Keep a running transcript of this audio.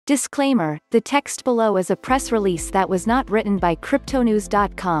Disclaimer: the text below is a press release that was not written by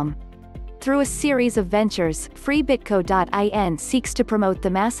cryptonews.com. Through a series of ventures, FreeBitco.in seeks to promote the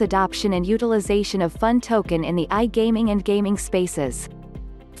mass adoption and utilization of Fun token in the iGaming and gaming spaces.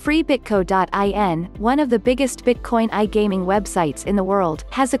 FreeBitco.in, one of the biggest Bitcoin iGaming websites in the world,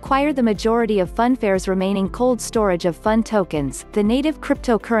 has acquired the majority of Funfair's remaining cold storage of Fun tokens, the native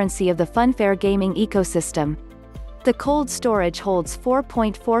cryptocurrency of the Funfair gaming ecosystem. The cold storage holds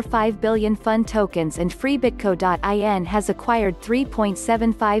 4.45 billion Fun tokens and FreeBitco.in has acquired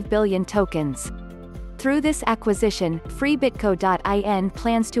 3.75 billion tokens. Through this acquisition, FreeBitco.in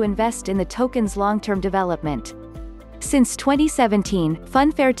plans to invest in the token's long-term development. Since 2017,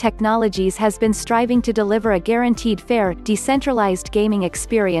 Funfair Technologies has been striving to deliver a guaranteed fair, decentralized gaming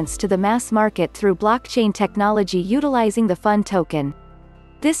experience to the mass market through blockchain technology utilizing the Fun token.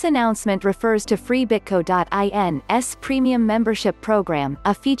 This announcement refers to FreeBitco.in's premium membership program,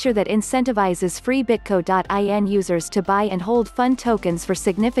 a feature that incentivizes FreeBitco.in users to buy and hold Fun tokens for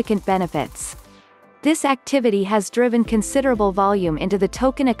significant benefits. This activity has driven considerable volume into the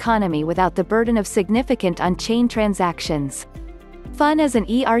token economy without the burden of significant on-chain transactions. Fun is an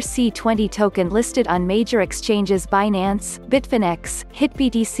ERC20 token listed on major exchanges Binance, Bitfinex,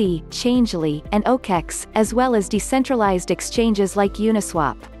 HitBTC, Changelly, and OKEx, as well as decentralized exchanges like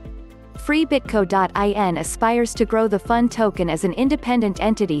Uniswap. FreeBitco.in aspires to grow the Fun token as an independent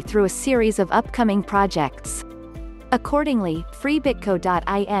entity through a series of upcoming projects. Accordingly,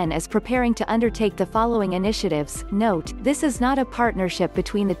 FreeBitco.in is preparing to undertake the following initiatives. Note, this is not a partnership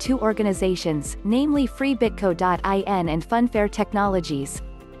between the two organizations, namely FreeBitco.in and Funfair Technologies.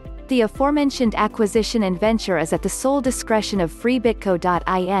 The aforementioned acquisition and venture is at the sole discretion of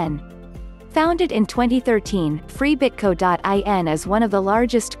FreeBitco.in. Founded in 2013, FreeBitco.in is one of the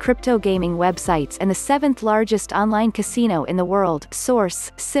largest crypto gaming websites and the 7th largest online casino in the world.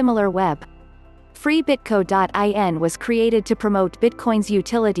 Source: SimilarWeb. FreeBitco.in was created to promote Bitcoin's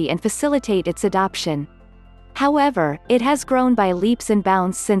utility and facilitate its adoption. However, it has grown by leaps and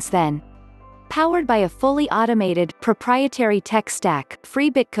bounds since then. Powered by a fully automated, proprietary tech stack,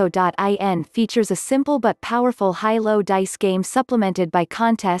 FreeBitco.in features a simple but powerful high-low dice game supplemented by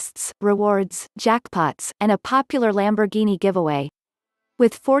contests, rewards, jackpots, and a popular Lamborghini giveaway.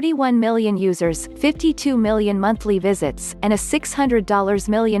 With 41 million users, 52 million monthly visits, and a $600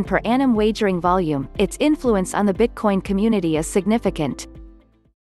 million per annum wagering volume, its influence on the Bitcoin community is significant.